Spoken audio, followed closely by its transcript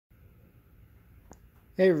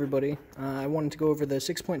Hey everybody, I wanted to go over the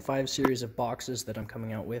 6.5 series of boxes that I'm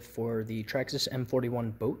coming out with for the Traxxas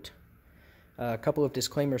M41 boat. A couple of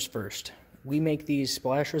disclaimers first. We make these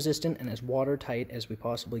splash resistant and as watertight as we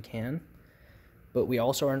possibly can, but we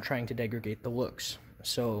also aren't trying to degrade the looks.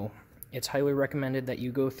 So it's highly recommended that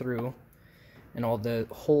you go through and all the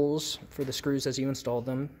holes for the screws as you install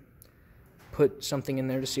them, put something in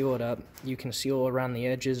there to seal it up. You can seal around the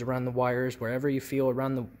edges, around the wires, wherever you feel,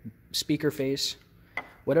 around the speaker face.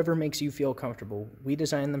 Whatever makes you feel comfortable. We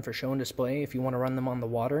design them for show and display. If you want to run them on the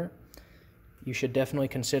water, you should definitely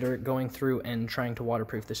consider going through and trying to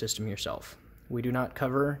waterproof the system yourself. We do not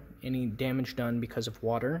cover any damage done because of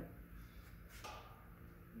water.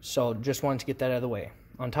 So just wanted to get that out of the way.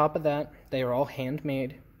 On top of that, they are all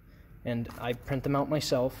handmade and I print them out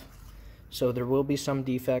myself. So there will be some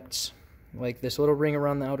defects. Like this little ring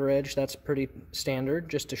around the outer edge, that's pretty standard,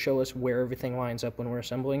 just to show us where everything lines up when we're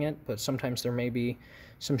assembling it, but sometimes there may be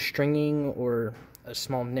some stringing or a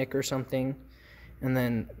small nick or something. And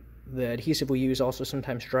then the adhesive we use also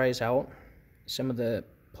sometimes dries out some of the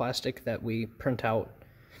plastic that we print out,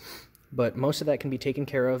 but most of that can be taken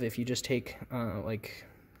care of if you just take like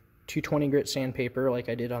 220 grit sandpaper like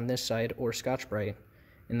I did on this side, or Scotch-Brite,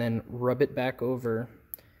 and then rub it back over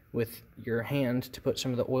with your hand to put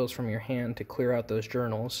some of the oils from your hand to clear out those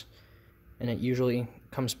journals, and it usually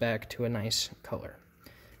comes back to a nice color.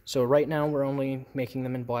 So right now we're only making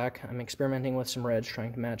them in black. I'm experimenting with some reds,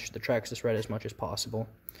 trying to match the Traxxas red as much as possible.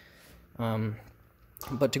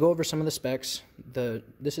 But to go over some of the specs,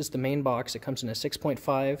 this is the main box. It comes in a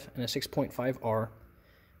 6.5 and a 6.5R.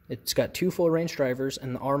 It's got 2 full range drivers,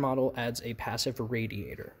 and the R model adds a passive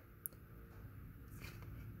radiator.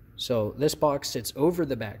 So this box sits over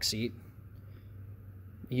the back seat.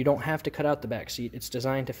 You don't have to cut out the back seat. It's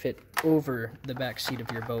designed to fit over the back seat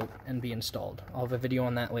of your boat and be installed. I'll have a video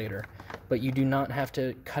on that later. But you do not have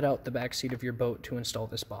to cut out the back seat of your boat to install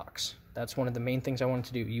this box. That's one of the main things I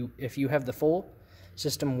wanted to do. If you have the full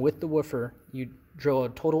system with the woofer, you drill a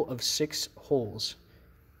total of 6 holes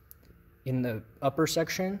in the upper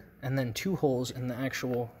section, and then 2 holes in the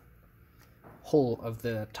actual hole of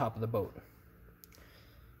the top of the boat.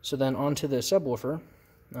 So then onto the subwoofer,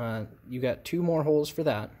 you got 2 more holes for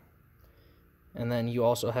that, and then you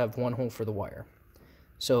also have 1 hole for the wire.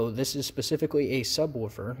 So this is specifically a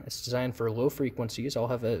subwoofer. It's designed for low frequencies. I'll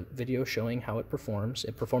have a video showing how it performs.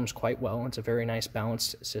 It performs quite well. It's a very nice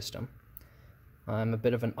balanced system. I'm a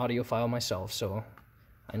bit of an audiophile myself, so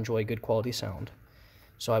I enjoy good quality sound.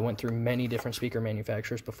 So I went through many different speaker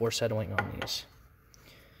manufacturers before settling on these.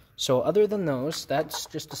 So other than those, that's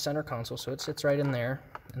just a center console, so it sits right in there,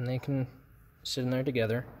 and they can sit in there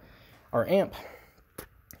together. Our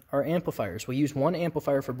amplifiers. We use 1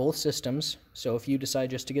 amplifier for both systems, so if you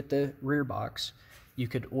decide just to get the rear box, you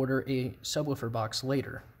could order a subwoofer box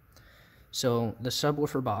later. So the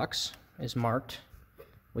subwoofer box is marked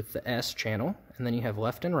with the S channel, and then you have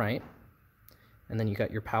left and right, and then you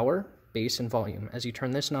got your power, bass, and volume. As you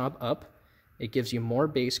turn this knob up, it gives you more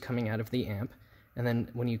bass coming out of the amp. And then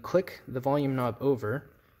when you click the volume knob over,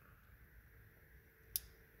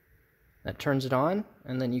 that turns it on,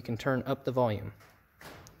 and then you can turn up the volume.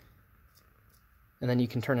 And then you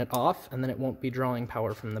can turn it off, and then it won't be drawing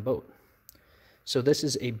power from the boat. So this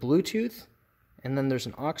is a Bluetooth, and then there's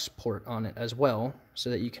an aux port on it as well, so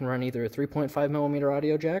that you can run either a 3.5mm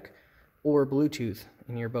audio jack or Bluetooth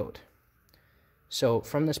in your boat. So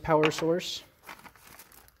from this power source,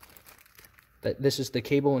 this is the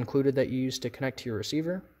cable included that you use to connect to your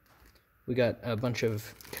receiver. We got a bunch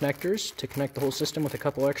of connectors to connect the whole system with a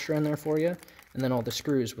couple extra in there for you, and then all the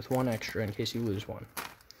screws with 1 extra in case you lose one.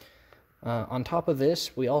 On top of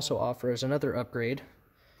this, we also offer as another upgrade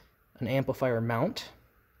an amplifier mount,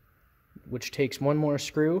 which takes 1 more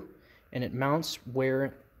screw, and it mounts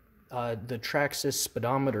where the Traxxas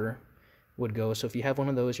speedometer would go. So if you have one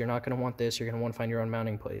of those, you're not going to want this. You're going to want to find your own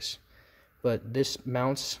mounting place. But this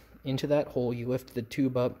mounts into that hole. You lift the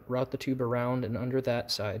tube up, route the tube around and under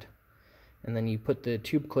that side, and then you put the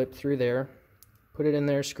tube clip through there, put it in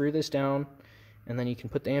there, screw this down, and then you can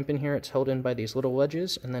put the amp in here. It's held in by these little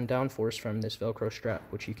ledges, and then downforce from this Velcro strap,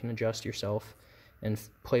 which you can adjust yourself and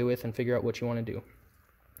play with and figure out what you want to do.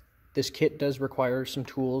 This kit does require some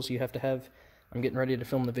tools. You have to have, I'm getting ready to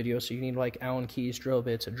film the video, so you need like Allen keys, drill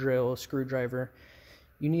bits, a drill, a screwdriver.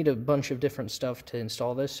 You need a bunch of different stuff to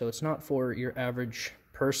install this, so it's not for your average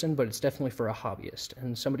person, but it's definitely for a hobbyist,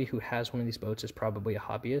 and somebody who has one of these boats is probably a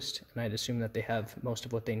hobbyist, and I'd assume that they have most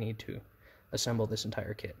of what they need to assemble this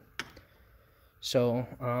entire kit. So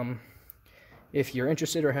if you're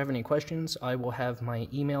interested or have any questions, I will have my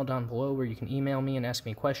email down below where you can email me and ask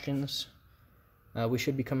me questions. We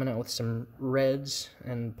should be coming out with some reds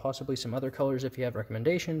and possibly some other colors. If you have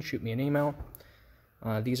recommendations, shoot me an email.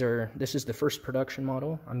 This is the first production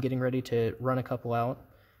model. I'm getting ready to run a couple out.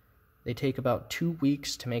 They take about 2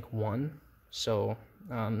 weeks to make one, so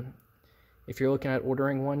if you're looking at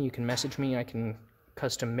ordering one, you can message me. I can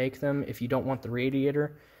custom make them. If you don't want the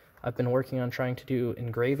radiator, I've been working on trying to do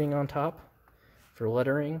engraving on top for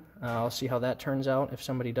lettering. I'll see how that turns out if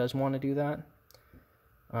somebody does want to do that.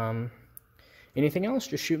 Anything else,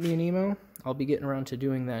 just shoot me an email. I'll be getting around to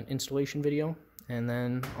doing that installation video, and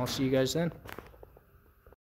then I'll see you guys then.